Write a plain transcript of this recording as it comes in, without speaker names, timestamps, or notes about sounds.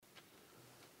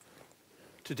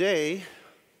Today,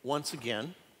 once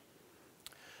again,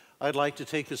 I'd like to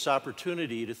take this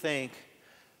opportunity to thank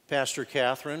Pastor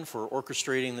Catherine for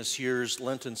orchestrating this year's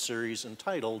Lenten series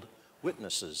entitled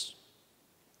Witnesses.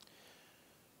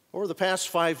 Over the past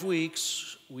 5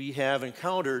 weeks, we have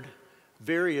encountered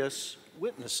various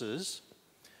witnesses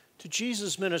to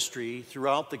Jesus' ministry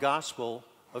throughout the Gospel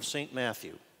of St.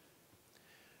 Matthew,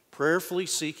 prayerfully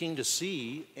seeking to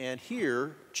see and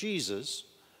hear Jesus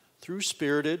through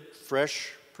spirited,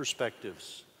 fresh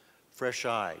perspectives, fresh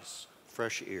eyes,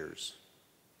 fresh ears.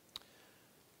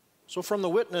 So from the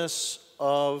witness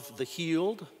of the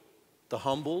healed, the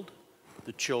humbled,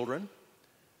 the children,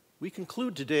 we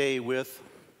conclude today with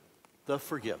the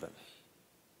forgiven.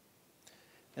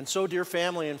 And so, dear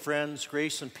family and friends,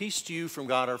 grace and peace to you from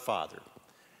God our Father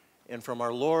and from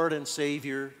our Lord and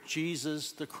Savior,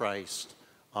 Jesus the Christ.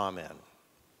 Amen.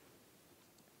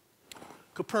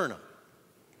 Capernaum.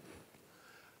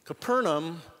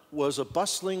 Capernaum was a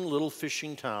bustling little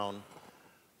fishing town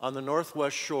on the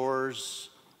northwest shores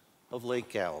of Lake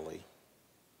Galilee.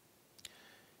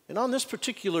 And on this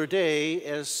particular day,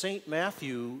 as St.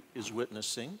 Matthew is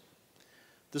witnessing,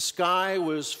 the sky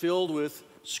was filled with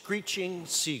screeching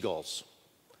seagulls,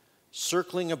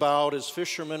 circling about as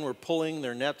fishermen were pulling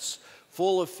their nets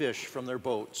full of fish from their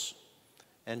boats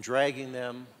and dragging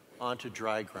them onto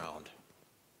dry ground.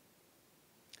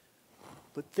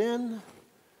 But then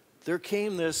there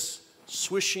came this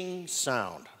swishing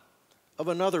sound of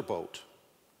another boat,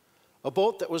 a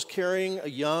boat that was carrying a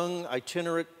young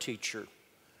itinerant teacher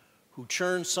who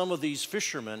turned some of these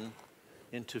fishermen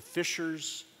into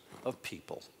fishers of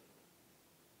people.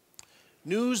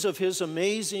 News of his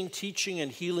amazing teaching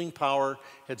and healing power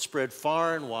had spread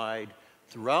far and wide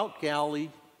throughout Galilee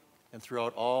and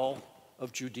throughout all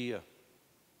of Judea.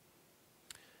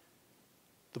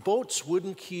 The boat's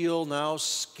wooden keel now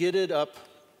skidded up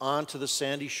onto the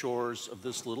sandy shores of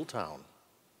this little town,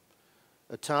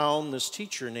 a town this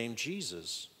teacher named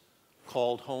Jesus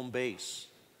called home base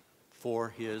for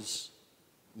his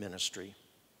ministry.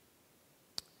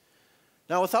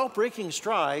 Now, without breaking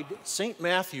stride, St.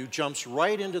 Matthew jumps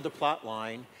right into the plot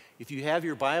line, if you have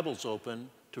your Bibles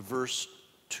open, to verse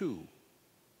 2,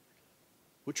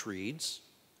 which reads,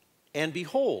 "And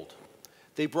behold,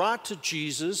 they brought to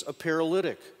Jesus a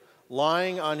paralytic,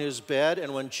 lying on his bed,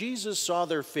 and when Jesus saw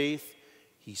their faith,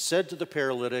 he said to the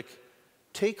paralytic,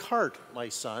 'Take heart, my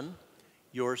son,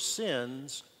 your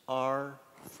sins are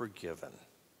forgiven.'"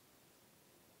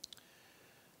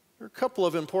 There are a couple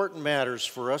of important matters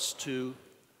for us to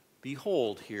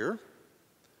behold here.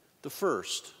 The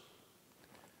first,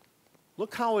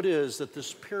 look how it is that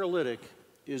this paralytic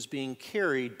is being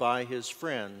carried by his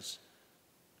friends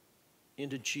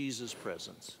into Jesus'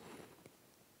 presence.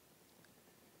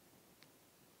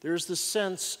 There's the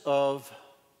sense of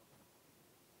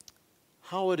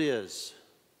how it is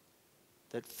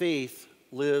that faith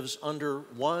lives under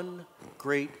one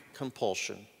great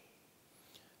compulsion.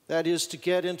 That is to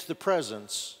get into the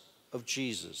presence of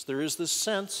Jesus. There is this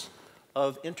sense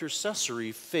of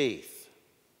intercessory faith.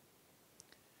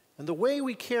 And the way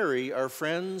we carry our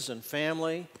friends and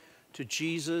family to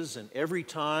Jesus in every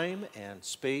time and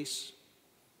space,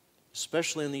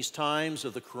 especially in these times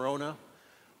of the coronavirus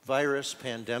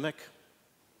pandemic,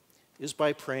 is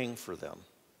by praying for them.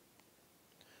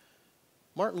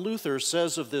 Martin Luther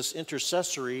says of this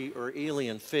intercessory or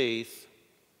alien faith,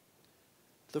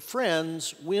 the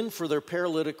friends win for their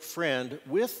paralytic friend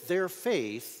with their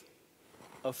faith,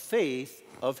 a faith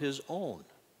of his own.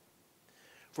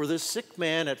 For this sick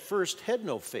man at first had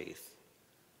no faith,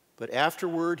 but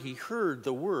afterward he heard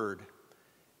the word,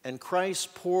 and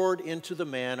Christ poured into the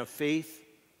man a faith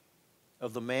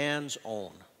of the man's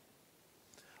own,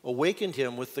 awakened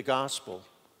him with the gospel.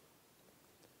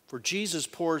 For Jesus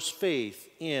pours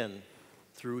faith in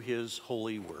through his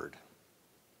holy word.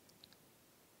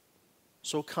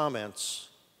 So comments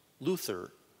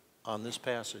Luther on this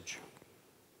passage.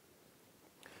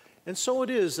 And so it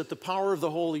is that the power of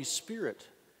the Holy Spirit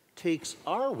takes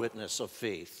our witness of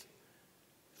faith,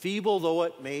 feeble though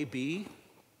it may be,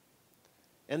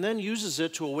 and then uses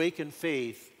it to awaken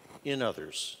faith in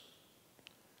others.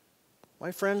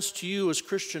 My friends, to you as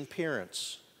Christian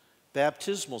parents,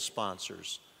 baptismal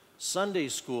sponsors, Sunday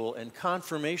school and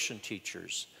confirmation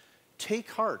teachers,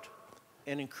 take heart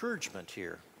and encouragement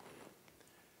here.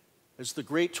 As the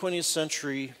great 20th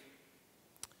century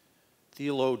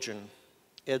theologian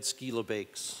Ed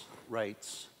Skeelebakes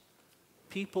writes,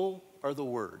 "People are the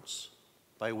words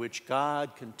by which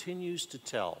God continues to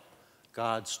tell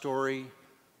God's story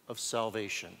of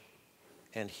salvation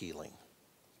and healing."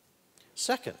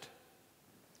 Second,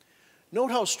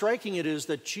 Note how striking it is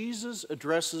that Jesus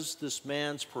addresses this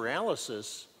man's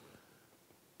paralysis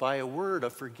by a word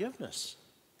of forgiveness.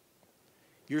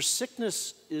 Your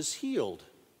sickness is healed.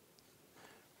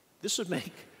 This would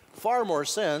make far more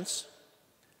sense,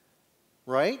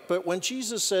 right? But when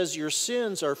Jesus says your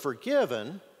sins are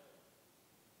forgiven,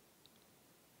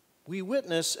 we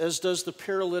witness, as does the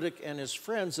paralytic and his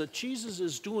friends, that Jesus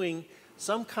is doing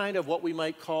some kind of what we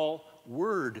might call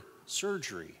word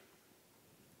surgery.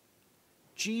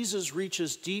 Jesus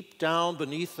reaches deep down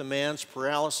beneath the man's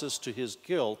paralysis to his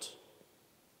guilt,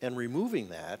 and removing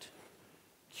that,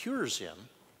 cures him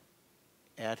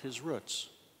at his roots.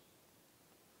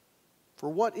 For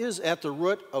what is at the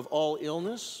root of all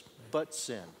illness but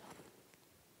sin?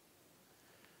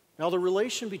 Now, the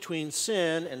relation between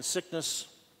sin and sickness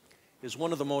is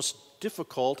one of the most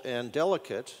difficult and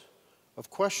delicate of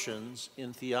questions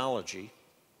in theology.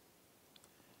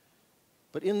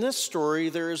 But in this story,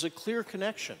 there is a clear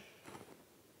connection.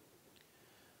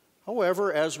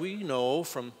 However, as we know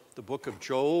from the book of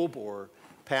Job or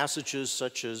passages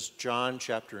such as John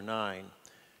chapter 9,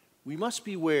 we must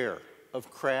beware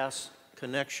of crass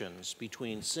connections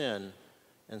between sin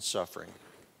and suffering.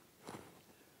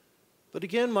 But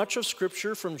again, much of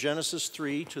Scripture from Genesis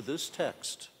 3 to this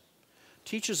text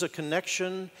teaches a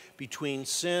connection between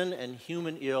sin and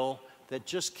human ill that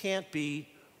just can't be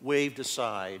waved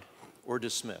aside or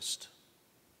dismissed.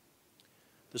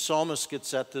 The psalmist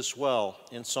gets at this well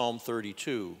in Psalm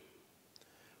 32.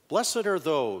 Blessed are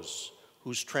those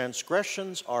whose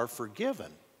transgressions are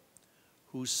forgiven,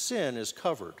 whose sin is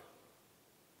covered.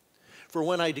 For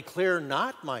when I declare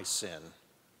not my sin,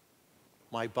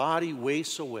 my body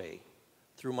wastes away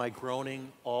through my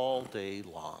groaning all day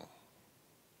long.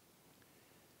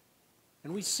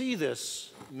 And we see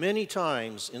this many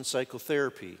times in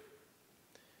psychotherapy,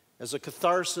 as a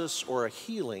catharsis or a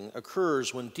healing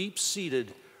occurs when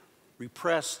deep-seated,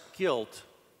 repressed guilt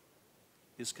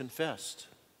is confessed,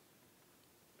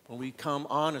 when we become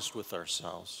honest with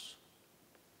ourselves.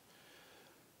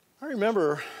 I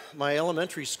remember my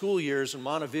elementary school years in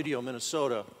Montevideo,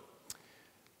 Minnesota,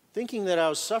 thinking that I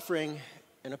was suffering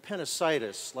an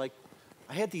appendicitis, like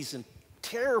I had these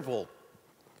terrible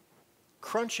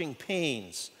crunching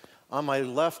pains on my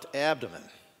left abdomen.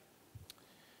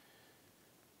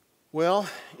 Well,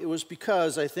 it was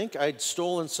because I think I'd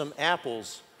stolen some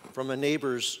apples from a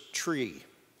neighbor's tree.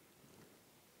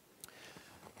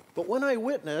 But when I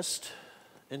witnessed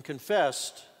and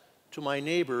confessed to my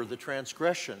neighbor the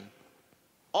transgression,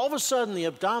 all of a sudden the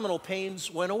abdominal pains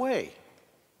went away.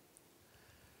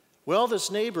 Well,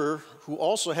 this neighbor, who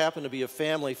also happened to be a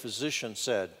family physician,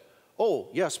 said, "Oh,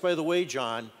 yes, by the way,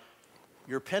 John,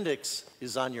 your appendix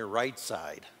is on your right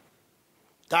side."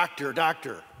 Doctor,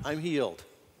 I'm healed.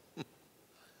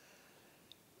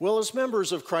 Well, as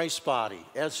members of Christ's body,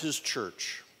 as his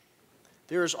church,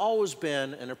 there has always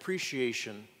been an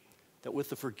appreciation that with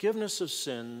the forgiveness of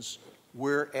sins,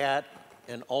 we're at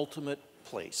an ultimate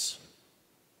place.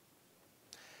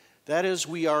 That is,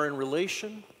 we are in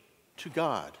relation to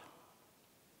God.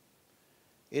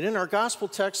 And in our gospel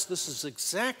text, this is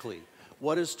exactly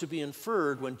what is to be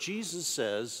inferred when Jesus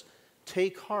says,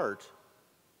 "Take heart,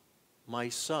 my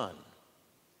son,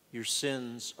 your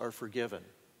sins are forgiven."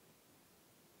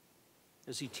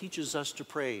 As he teaches us to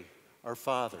pray, "Our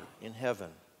Father in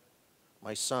heaven,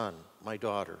 my son, my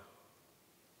daughter."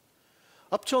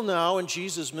 Up till now in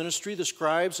Jesus' ministry, the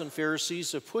scribes and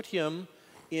Pharisees have put him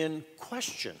in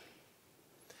question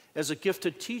as a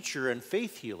gifted teacher and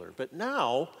faith healer, but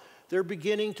now they're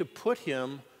beginning to put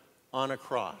him on a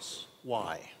cross.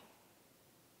 Why?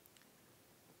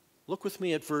 Look with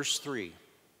me at verse 3.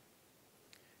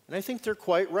 And I think they're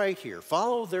quite right here.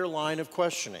 Follow their line of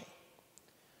questioning.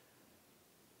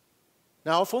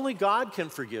 Now, if only God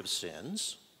can forgive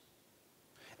sins,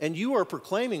 and you are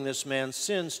proclaiming this man's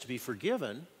sins to be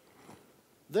forgiven,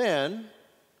 then,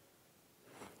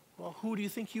 well, who do you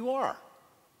think you are?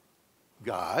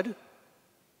 God?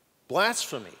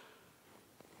 Blasphemy.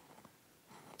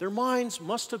 Their minds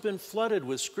must have been flooded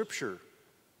with scripture,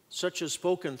 such as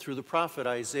spoken through the prophet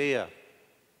Isaiah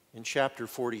in chapter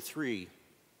 43.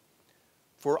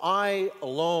 "For I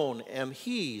alone am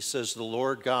he, says the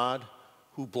Lord God,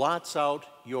 who blots out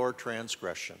your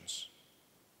transgressions."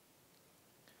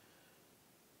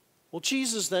 Well,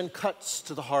 Jesus then cuts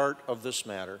to the heart of this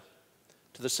matter,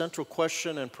 to the central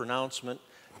question and pronouncement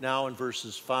now in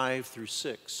verses 5 through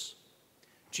 6.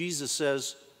 Jesus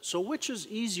says, "So which is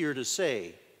easier to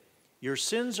say, 'Your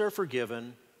sins are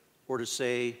forgiven,' or to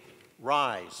say,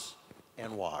 'Rise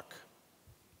and walk'?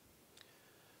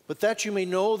 But that you may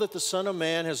know that the Son of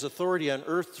Man has authority on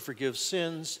earth to forgive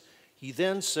sins," he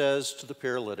then says to the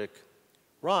paralytic,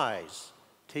 Rise,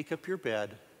 take up your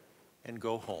bed, and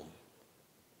go home.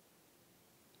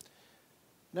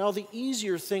 Now, the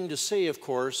easier thing to say, of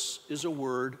course, is a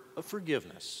word of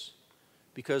forgiveness,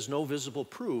 because no visible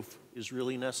proof is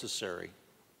really necessary.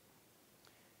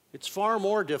 It's far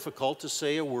more difficult to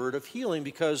say a word of healing,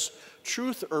 because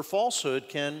truth or falsehood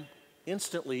can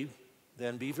instantly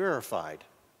then be verified.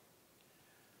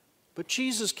 But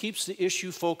Jesus keeps the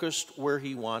issue focused where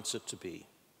he wants it to be,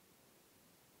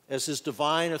 as his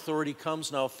divine authority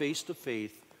comes now face to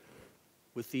face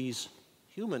with these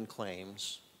human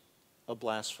claims of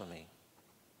blasphemy.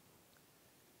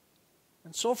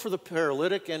 And so for the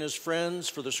paralytic and his friends,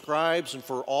 for the scribes, and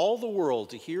for all the world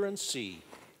to hear and see,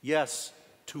 yes,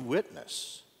 to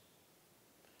witness,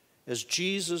 as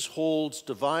Jesus holds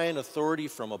divine authority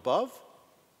from above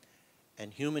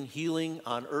and human healing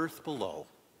on earth below.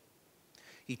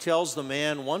 He tells the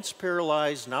man once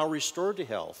paralyzed, now restored to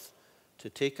health, to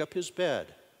take up his bed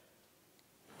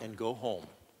and go home.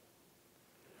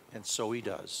 And so he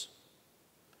does.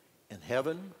 And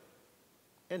heaven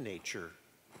and nature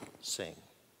sing.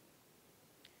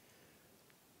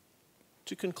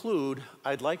 To conclude,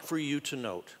 I'd like for you to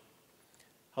note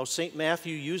how St.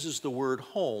 Matthew uses the word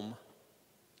home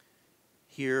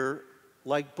here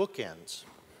like bookends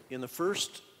in the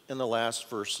first and the last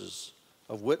verses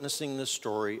of witnessing the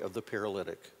story of the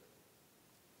paralytic.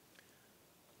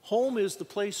 Home is the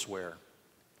place where,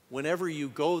 whenever you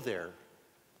go there,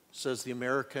 says the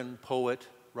American poet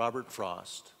Robert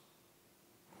Frost,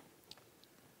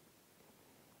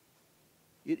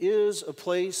 it is a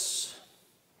place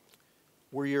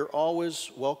where you're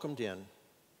always welcomed in.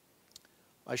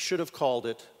 I should have called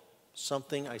it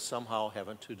something I somehow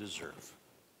haven't to deserve.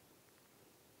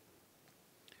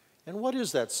 And what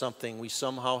is that something we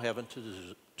somehow haven't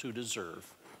to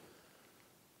deserve?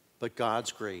 But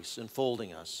God's grace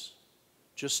enfolding us,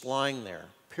 just lying there,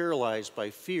 paralyzed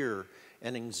by fear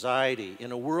and anxiety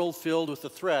in a world filled with the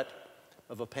threat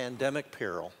of a pandemic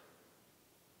peril,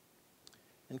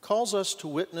 and calls us to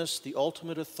witness the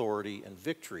ultimate authority and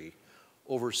victory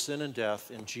over sin and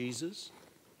death in Jesus,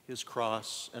 his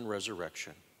cross and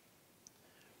resurrection.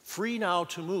 Free now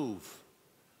to move,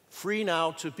 free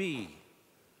now to be,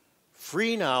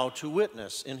 free now to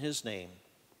witness in his name.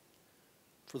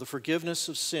 For the forgiveness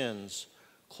of sins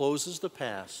closes the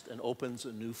past and opens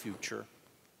a new future.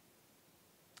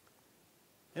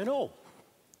 And oh,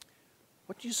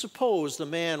 what do you suppose the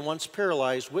man once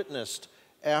paralyzed witnessed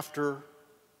after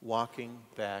walking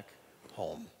back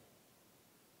home?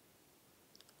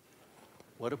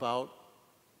 What about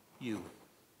you?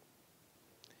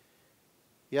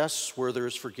 Yes, where there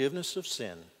is forgiveness of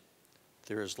sin,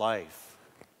 there is life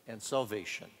and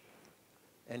salvation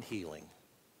and healing.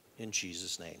 In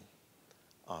Jesus' name,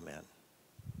 amen.